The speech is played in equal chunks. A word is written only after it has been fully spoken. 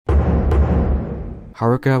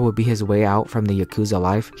Haruka would be his way out from the Yakuza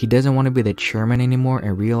life. He doesn't want to be the chairman anymore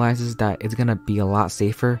and realizes that it's gonna be a lot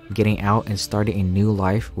safer getting out and starting a new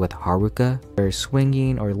life with Haruka. Or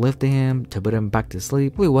swinging or lifting him to put him back to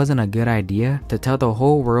sleep. It wasn't a good idea to tell the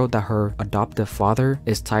whole world that her adoptive father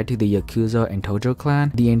is tied to the Yakuza and Tojo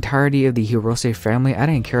clan. The entirety of the Hirose family I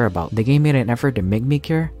didn't care about. The game made an effort to make me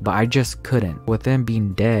care, but I just couldn't. With them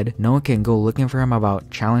being dead, no one can go looking for him about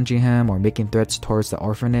challenging him or making threats towards the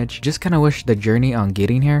orphanage. Just kinda wish the journey on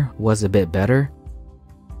getting here was a bit better.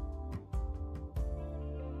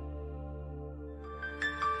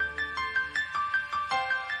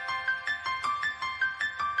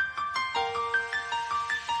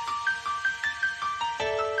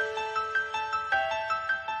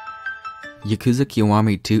 Yakuza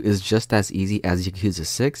Kiwami 2 is just as easy as Yakuza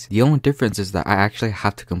 6. The only difference is that I actually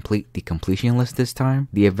have to complete the completion list this time.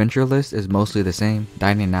 The adventure list is mostly the same.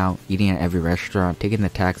 Dining out, eating at every restaurant, taking the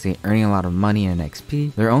taxi, earning a lot of money and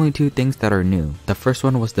XP. There are only two things that are new. The first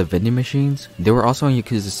one was the vending machines. They were also in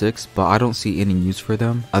Yakuza 6, but I don't see any use for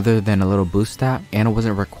them other than a little boost stat, and I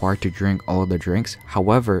wasn't required to drink all of the drinks.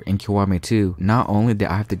 However, in Kiwami 2, not only did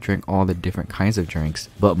I have to drink all the different kinds of drinks,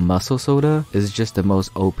 but muscle soda is just the most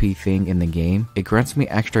OP thing in the game. It grants me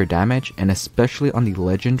extra damage, and especially on the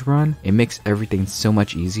legend run, it makes everything so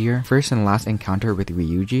much easier. First and last encounter with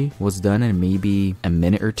Ryuji was done in maybe a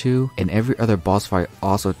minute or two, and every other boss fight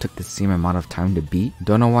also took the same amount of time to beat.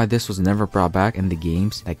 Don't know why this was never brought back in the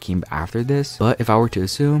games that came after this, but if I were to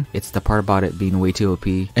assume, it's the part about it being way too OP.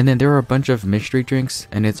 And then there are a bunch of mystery drinks,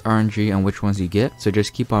 and it's RNG on which ones you get, so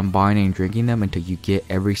just keep on buying and drinking them until you get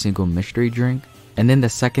every single mystery drink. And then the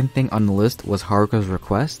second thing on the list was Haruka's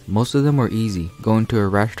request. Most of them were easy. Going to a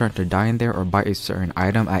restaurant to dine there or buy a certain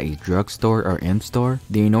item at a drugstore or M-store.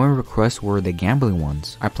 The annoying requests were the gambling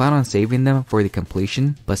ones. I plan on saving them for the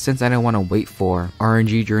completion, but since I didn't want to wait for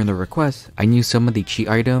RNG during the request, I knew some of the cheat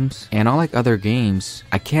items. And unlike other games,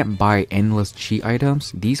 I can't buy endless cheat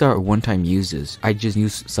items. These are one-time uses. I just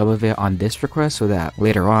use some of it on this request so that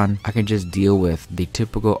later on, I can just deal with the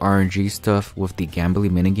typical RNG stuff with the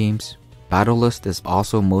gambling minigames. Battle list is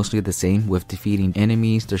also mostly the same, with defeating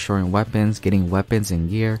enemies, destroying weapons, getting weapons and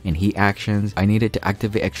gear, and heat actions. I needed to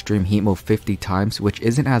activate extreme heat mode 50 times, which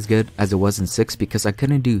isn't as good as it was in 6 because I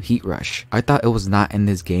couldn't do heat rush. I thought it was not in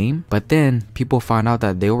this game, but then people found out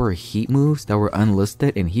that there were heat moves that were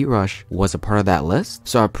unlisted and heat rush was a part of that list.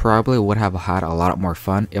 So I probably would have had a lot more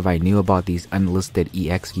fun if I knew about these unlisted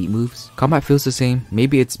EX heat moves. Combat feels the same.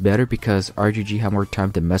 Maybe it's better because RGG had more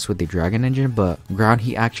time to mess with the dragon engine, but ground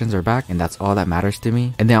heat actions are back, and that's all that matters to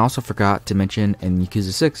me. And then I also forgot to mention in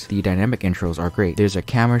Yakuza 6, the dynamic intros are great. There's a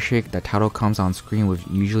camera shake, the title comes on screen with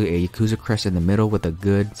usually a Yakuza crest in the middle with a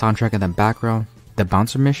good soundtrack in the background. The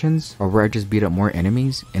bouncer missions are where I just beat up more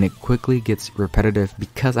enemies, and it quickly gets repetitive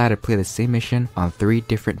because I had to play the same mission on 3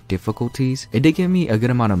 different difficulties. It did give me a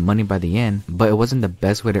good amount of money by the end, but it wasn't the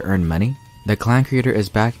best way to earn money. The clan creator is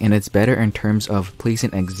back, and it's better in terms of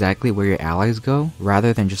placing exactly where your allies go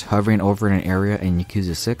rather than just hovering over an area in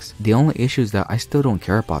Yakuza 6. The only issue is that I still don't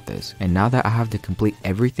care about this, and now that I have to complete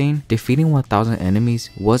everything, defeating 1000 enemies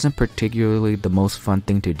wasn't particularly the most fun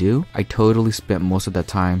thing to do. I totally spent most of the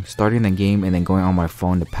time starting the game and then going on my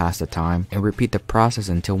phone to pass the time and repeat the process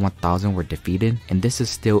until 1000 were defeated, and this is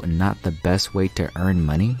still not the best way to earn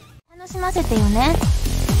money.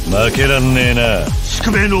 負けらんねえな。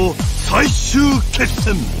宿命の最終決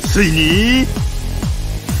戦。ついに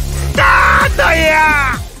スタート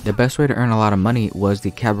や。 The best way to earn a lot of money was the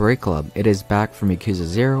Cabaret Club. It is back from Yakuza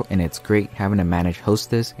 0, and it's great having to manage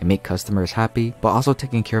hostess and make customers happy, but also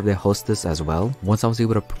taking care of the hostess as well. Once I was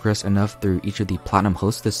able to progress enough through each of the platinum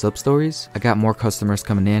hostess sub-stories, I got more customers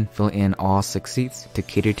coming in, filling in all 6 seats to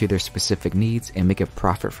cater to their specific needs and make a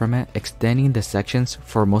profit from it. Extending the sections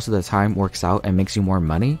for most of the time works out and makes you more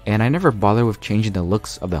money, and I never bother with changing the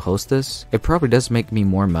looks of the hostess. It probably does make me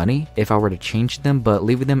more money if I were to change them, but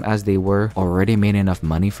leaving them as they were already made enough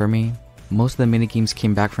money for me. Most of the minigames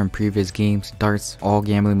came back from previous games. Darts, all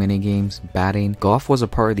gambling minigames, batting. Golf was a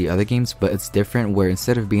part of the other games, but it's different where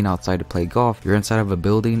instead of being outside to play golf, you're inside of a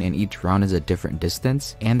building and each round is a different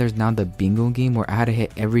distance. And there's now the bingo game where I had to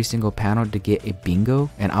hit every single panel to get a bingo,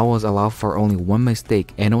 and I was allowed for only one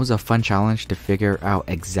mistake, and it was a fun challenge to figure out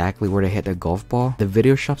exactly where to hit the golf ball. The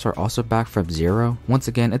video shops are also back from 0. Once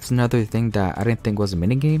again, it's another thing that I didn't think was a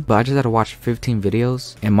minigame, but I just had to watch 15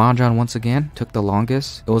 videos, and Mahjong once again took the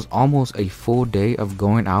longest. It was almost a full day of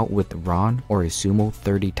going out with Ron or a sumo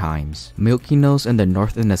 30 times. Milky Nose and the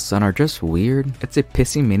North in the Sun are just weird. It's a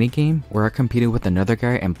pissy minigame where I competed with another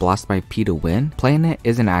guy and blast my P to win. Playing it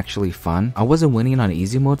isn't actually fun. I wasn't winning on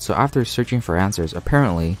easy mode, so after searching for answers,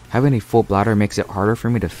 apparently having a full bladder makes it harder for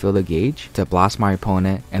me to fill the gauge to blast my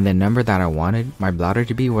opponent, and the number that I wanted my bladder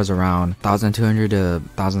to be was around 1200 to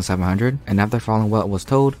 1700, and after following what was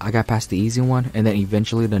told, I got past the easy one and then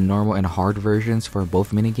eventually the normal and hard versions for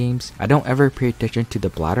both minigames. I don't ever pay attention to the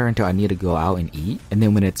bladder until I need to go out and eat, and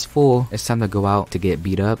then when it's full, it's time to go out to get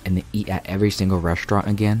beat up and then eat at every single restaurant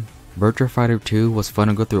again. Virtua Fighter 2 was fun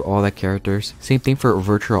to go through all the characters. Same thing for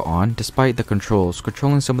Virtual On. Despite the controls,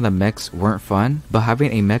 controlling some of the mechs weren't fun, but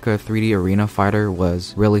having a mecha 3D arena fighter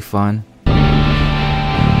was really fun.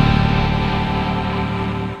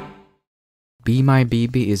 Be My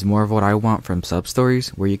BB is more of what I want from Substories,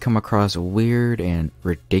 where you come across weird and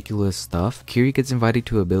ridiculous stuff. Kiryu gets invited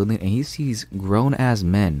to a building and he sees grown-ass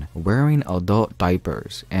men wearing adult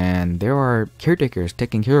diapers, and there are caretakers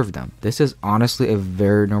taking care of them. This is honestly a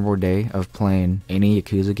very normal day of playing any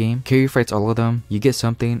Yakuza game. Kiryu fights all of them. You get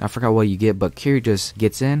something, I forgot what you get, but Kiryu just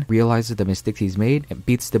gets in, realizes the mistakes he's made, and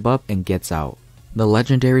beats them up and gets out. The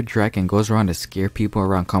legendary dragon goes around to scare people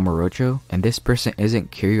around Kamurocho, and this person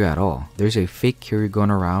isn't Kiryu at all. There's a fake Kiryu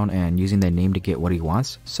going around and using the name to get what he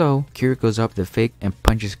wants. So Kiryu goes up to the fake and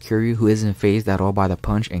punches Kiryu, who isn't fazed at all by the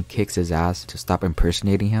punch, and kicks his ass to stop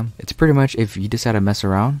impersonating him. It's pretty much if you decide to mess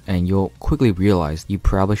around, and you'll quickly realize you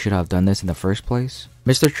probably should have done this in the first place.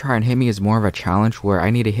 Mr. Try and Hit Me is more of a challenge where I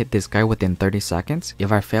need to hit this guy within 30 seconds.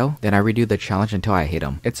 If I fail, then I redo the challenge until I hit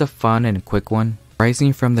him. It's a fun and quick one.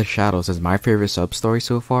 Rising from the Shadows is my favorite sub-story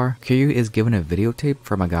so far. Kiryu is given a videotape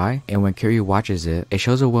from a guy, and when Kiryu watches it, it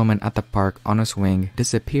shows a woman at the park on a swing,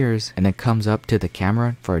 disappears, and then comes up to the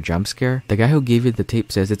camera for a jump scare. The guy who gave you the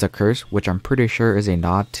tape says it's a curse, which I'm pretty sure is a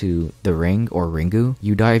nod to The Ring or Ringu.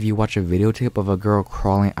 You die if you watch a videotape of a girl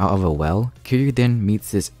crawling out of a well. Kiryu then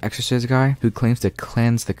meets this exorcist guy who claims to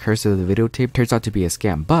cleanse the curse of the videotape. Turns out to be a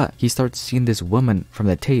scam, but he starts seeing this woman from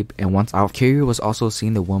the tape, and once out, Kiryu was also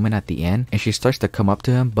seeing the woman at the end, and she starts to come up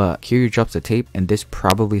to him, but Kiryu drops the tape, and this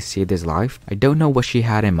probably saved his life. I don't know what she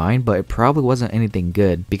had in mind, but it probably wasn't anything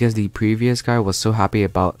good because the previous guy was so happy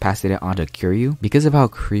about passing it on to Kiryu. Because of how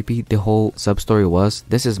creepy the whole sub-story was,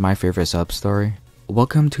 this is my favorite sub-story.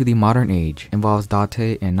 Welcome to the Modern Age involves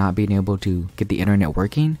Date and not being able to get the internet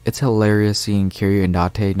working. It's hilarious seeing Kiryu and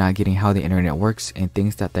Date not getting how the internet works and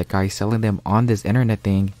thinks that the guy selling them on this internet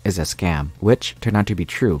thing is a scam, which turned out to be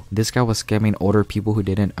true. This guy was scamming older people who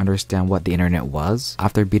didn't understand what the internet was.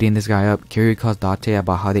 After beating this guy up, Kiryu calls Date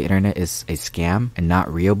about how the internet is a scam and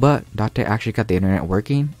not real, but Date actually got the internet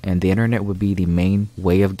working, and the internet would be the main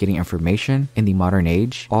way of getting information in the modern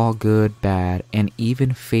age. All good, bad, and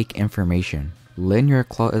even fake information. Linear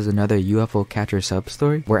Claw is another UFO catcher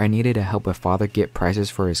sub-story where I needed to help a father get prizes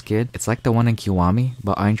for his kid. It's like the one in Kiwami,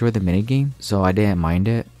 but I enjoyed the minigame, so I didn't mind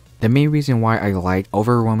it. The main reason why I liked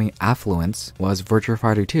Overwhelming Affluence was Virtua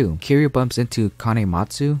Fighter 2. Kiryu bumps into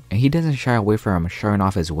Kanematsu, and he doesn't shy away from showing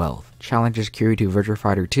off his wealth. Challenges Kiryu to Virtua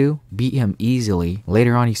Fighter 2, beat him easily.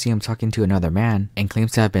 Later on, you see him talking to another man and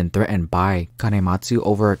claims to have been threatened by Kanematsu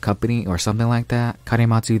over a company or something like that.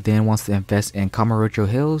 Kanematsu then wants to invest in Kamurocho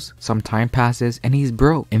Hills. Some time passes and he's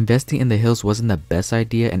broke. Investing in the hills wasn't the best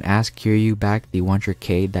idea and asks Kiryu back the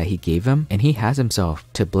 100k that he gave him, and he has himself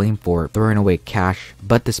to blame for throwing away cash.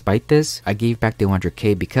 But despite this, I gave back the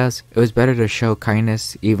 100k because it was better to show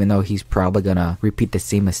kindness even though he's probably gonna repeat the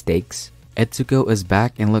same mistakes. Etsuko is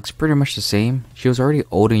back and looks pretty much the same. She was already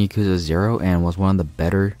old in Yakuza 0 and was one of the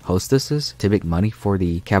better hostesses to make money for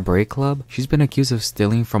the Cabaret Club. She's been accused of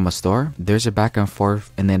stealing from a store. There's a back and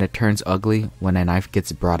forth and then it turns ugly when a knife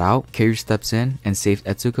gets brought out. Kiryu steps in and saves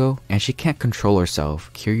Etsuko, and she can't control herself.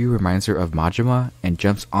 Kiryu reminds her of Majima and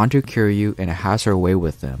jumps onto Kiryu and has her way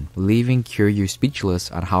with them, leaving Kiryu speechless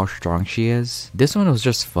on how strong she is. This one was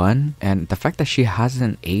just fun, and the fact that she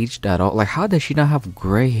hasn't aged at all. Like, how does she not have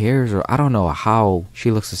gray hairs? Or I don't know how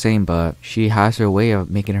she looks the same, but she has her way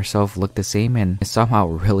of making herself look the same and is somehow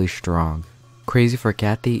really strong. Crazy for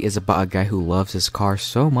Kathy is about a guy who loves his car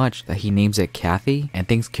so much that he names it Kathy and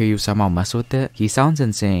thinks Kiryu somehow messed with it. He sounds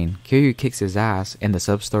insane. Kiryu kicks his ass and the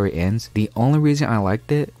sub-story ends. The only reason I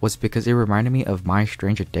liked it was because it reminded me of My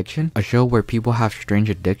Strange Addiction, a show where people have strange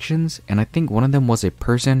addictions, and I think one of them was a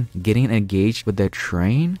person getting engaged with a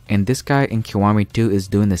train, and this guy in Kiwami 2 is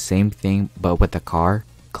doing the same thing but with a car.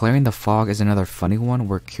 Clearing the fog is another funny one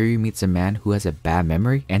where Kiryu meets a man who has a bad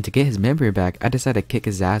memory, and to get his memory back, I decide to kick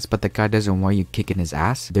his ass, but the guy doesn't want you kicking his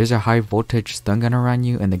ass. There's a high voltage stun gun around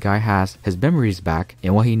you and the guy has his memories back,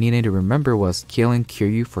 and what he needed to remember was killing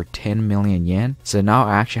Kiryu for 10 million yen, so now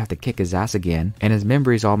I actually have to kick his ass again, and his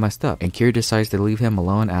memory's all messed up, and Kiryu decides to leave him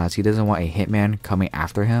alone as he doesn't want a hitman coming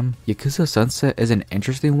after him. Yakuza Sunset is an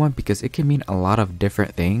interesting one because it can mean a lot of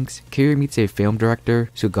different things. Kiryu meets a film director,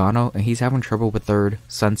 Sugano, and he's having trouble with third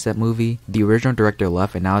Sunset movie. The original director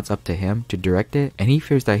left and now it's up to him to direct it, and he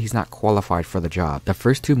fears that he's not qualified for the job. The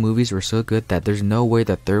first two movies were so good that there's no way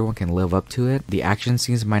the third one can live up to it. The action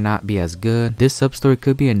scenes might not be as good. This Substory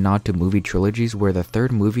could be a nod to movie trilogies where the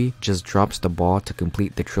third movie just drops the ball to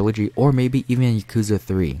complete the trilogy, or maybe even Yakuza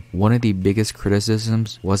 3. One of the biggest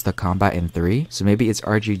criticisms was the combat in 3, so maybe it's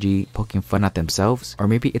RGG poking fun at themselves, or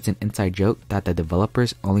maybe it's an inside joke that the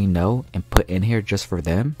developers only know and put in here just for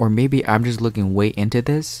them, or maybe I'm just looking way into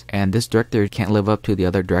this and this director can't live up to the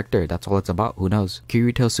other director. That's all it's about, who knows.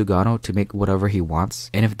 Kiryu tells Sugano to make whatever he wants,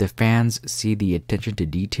 and if the fans see the attention to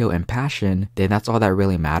detail and passion, then that's all that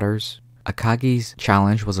really matters. Akagi's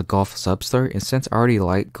challenge was a golf substory, and since I already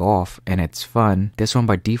like golf and it's fun, this one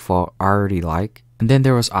by default I already like. And then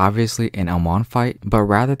there was obviously an Amon fight, but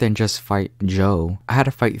rather than just fight Joe, I had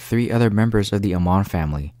to fight 3 other members of the Amon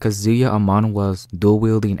family. Kazuya Amon was dual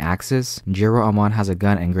wielding axes, Jiro Amon has a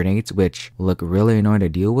gun and grenades which look really annoying to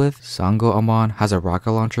deal with, Sango Amon has a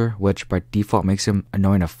rocket launcher which by default makes him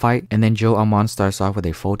annoying to fight, and then Joe Amon starts off with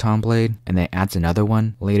a photon blade and then adds another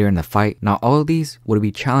one later in the fight. Now all of these would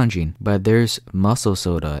be challenging, but there's muscle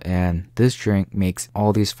soda and this drink makes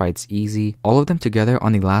all these fights easy. All of them together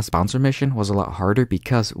on the last bouncer mission was a lot harder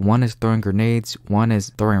because one is throwing grenades, one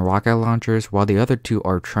is throwing rocket launchers, while the other 2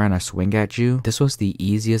 are trying to swing at you. This was the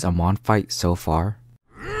easiest Amon fight so far.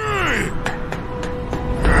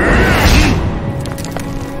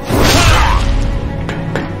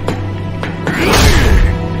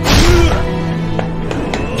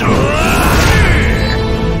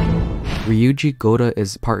 Ryuji Goda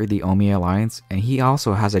is part of the Omi Alliance, and he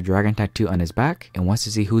also has a dragon tattoo on his back and wants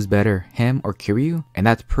to see who's better, him or Kiryu, and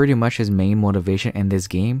that's pretty much his main motivation in this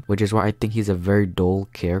game, which is why I think he's a very dull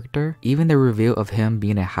character. Even the reveal of him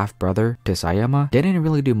being a half-brother to Sayama didn't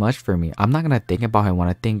really do much for me. I'm not gonna think about him when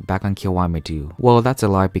I think back on Kiwami 2. Well, that's a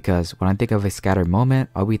lie because when I think of a scattered moment,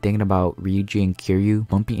 I'll be thinking about Ryuji and Kiryu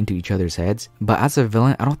bumping into each other's heads, but as a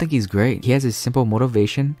villain, I don't think he's great. He has a simple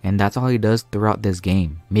motivation, and that's all he does throughout this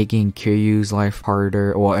game, making Kiryu's life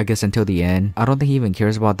harder, or I guess until the end. I don't think he even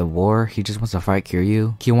cares about the war, he just wants to fight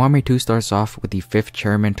Kiryu. Kiwami 2 starts off with the 5th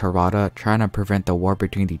chairman Tarada trying to prevent the war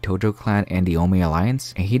between the Tojo clan and the Omi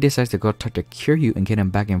Alliance, and he decides to go talk to Kiryu and get him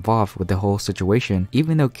back involved with the whole situation,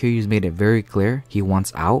 even though Kiryu's made it very clear he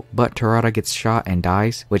wants out, but Tarada gets shot and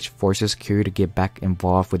dies, which forces Kiryu to get back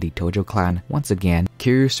involved with the Tojo clan once again.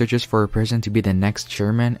 Kiryu searches for a person to be the next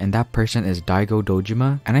chairman, and that person is Daigo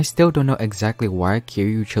Dojima, and I still don't know exactly why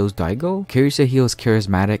Kiryu chose Daigo. Kiryu said he was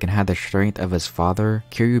charismatic and had the strength of his father.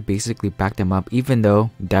 Kiryu basically backed him up even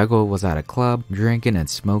though Daigo was at a club, drinking and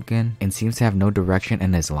smoking, and seems to have no direction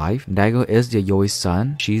in his life. Daigo is the Yoi's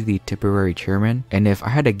son, she's the temporary chairman, and if I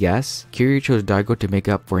had to guess, Kiryu chose Daigo to make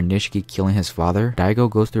up for Nishiki killing his father. Daigo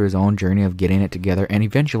goes through his own journey of getting it together and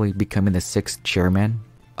eventually becoming the 6th chairman.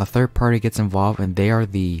 A third party gets involved and they are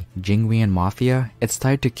the Jingwian Mafia. It's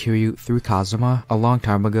tied to Kiryu through Kazuma. A long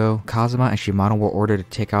time ago, Kazuma and Shimano were ordered to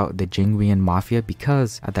take out the Jingwian Mafia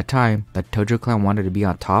because at the time, the Tojo clan wanted to be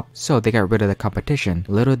on top, so they got rid of the competition.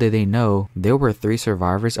 Little did they know, there were 3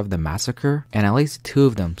 survivors of the massacre, and at least 2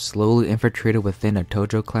 of them slowly infiltrated within the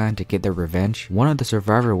Tojo clan to get their revenge. One of the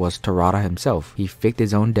survivors was Tarada himself. He faked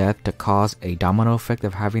his own death to cause a domino effect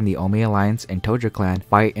of having the Omi Alliance and Tojo clan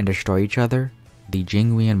fight and destroy each other. The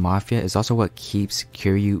Jingwian Mafia is also what keeps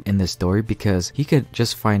Kiryu in the story because he could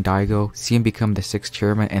just find Daigo, see him become the 6th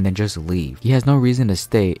chairman, and then just leave. He has no reason to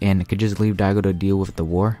stay and could just leave Daigo to deal with the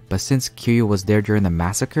war, but since Kiryu was there during the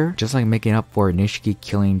massacre, just like making up for Nishiki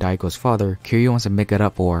killing Daigo's father, Kiryu wants to make it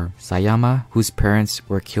up for Sayama, whose parents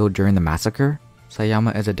were killed during the massacre.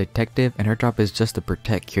 Sayama is a detective and her job is just to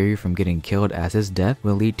protect Kiryu from getting killed as his death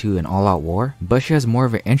will lead to an all-out war. But she has more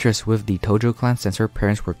of an interest with the Tojo clan since her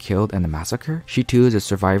parents were killed in the massacre. She too is a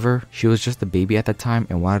survivor. She was just a baby at the time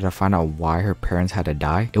and wanted to find out why her parents had to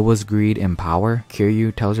die. It was greed and power.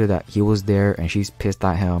 Kiryu tells her that he was there and she's pissed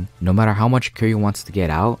at him. No matter how much Kiryu wants to get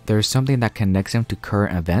out, there's something that connects him to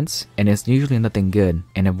current events, and it's usually nothing good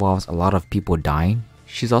and involves a lot of people dying.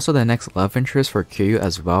 She's also the next love interest for Kiryu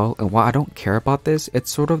as well, and while I don't care about this,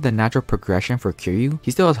 it's sort of the natural progression for Kiryu.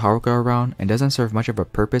 He still has Haruka around and doesn't serve much of a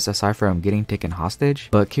purpose aside from getting taken hostage,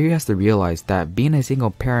 but Kiryu has to realize that being a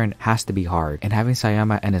single parent has to be hard, and having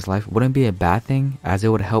Sayama in his life wouldn't be a bad thing as it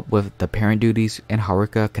would help with the parent duties, and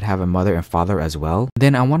Haruka could have a mother and father as well.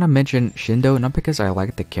 Then I want to mention Shindo, not because I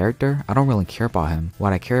like the character, I don't really care about him.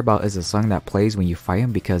 What I care about is the song that plays when you fight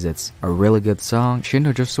him because it's a really good song.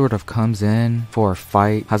 Shindo just sort of comes in for a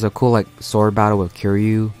fight, has a cool like sword battle with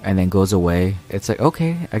Kiryu, and then goes away. It's like,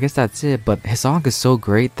 okay, I guess that's it, but his song is so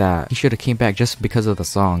great that he should have came back just because of the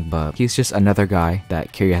song, but he's just another guy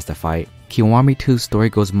that Kiryu has to fight. Kiwami 2's story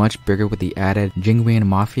goes much bigger with the added Jingwein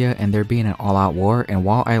Mafia and there being an all-out war, and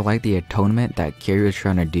while I like the atonement that Kiryu is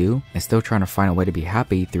trying to do and still trying to find a way to be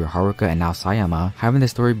happy through Haruka and now Sayama, having the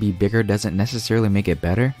story be bigger doesn't necessarily make it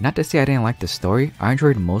better. Not to say I didn't like the story, I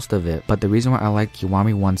enjoyed most of it, but the reason why I like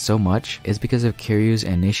Kiwami 1 so much is because of Kiryu's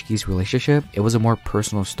and Nishiki's relationship. It was a more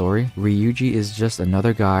personal story. Ryuji is just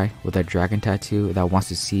another guy with a dragon tattoo that wants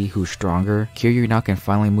to see who's stronger. Kiryu now can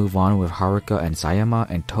finally move on with Haruka and Sayama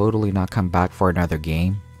and totally not come back for another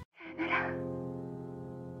game.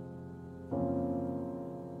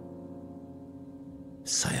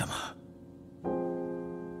 Sayama.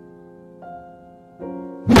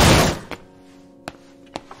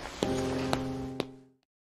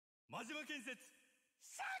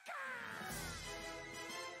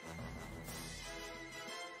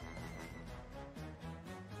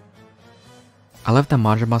 I left the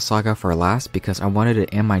Majima Saga for last because I wanted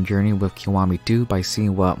to end my journey with Kiwami 2 by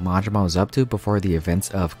seeing what Majima was up to before the events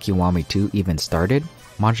of Kiwami 2 even started.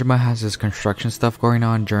 Majima has his construction stuff going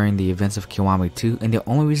on during the events of Kiwami 2, and the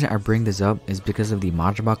only reason I bring this up is because of the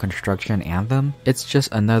Majima construction anthem. It's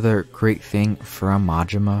just another great thing from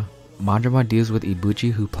Majima. Majima deals with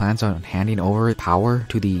Ibuchi, who plans on handing over power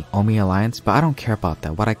to the Omi Alliance, but I don't care about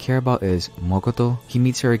that. What I care about is Mokoto. He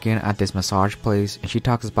meets her again at this massage place and she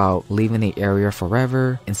talks about leaving the area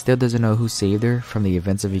forever and still doesn't know who saved her from the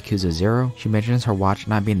events of Yakuza 0. She mentions her watch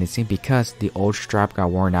not being the same because the old strap got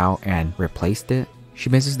worn out and replaced it. She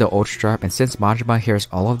misses the old strap, and since Majima hears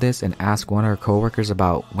all of this and asks one of her co-workers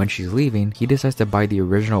about when she's leaving, he decides to buy the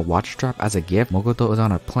original watch strap as a gift. Mokoto is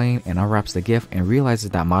on a plane and unwraps the gift and realizes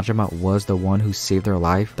that Majima was the one who saved her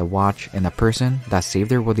life. The watch and the person that saved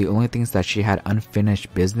her were the only things that she had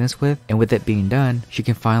unfinished business with, and with it being done, she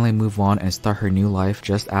can finally move on and start her new life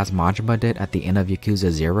just as Majima did at the end of Yakuza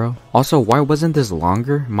 0. Also, why wasn't this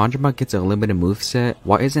longer? Majima gets a limited moveset.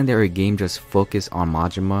 Why isn't there a game just focused on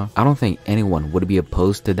Majima? I don't think anyone would be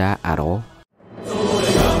opposed to that at all.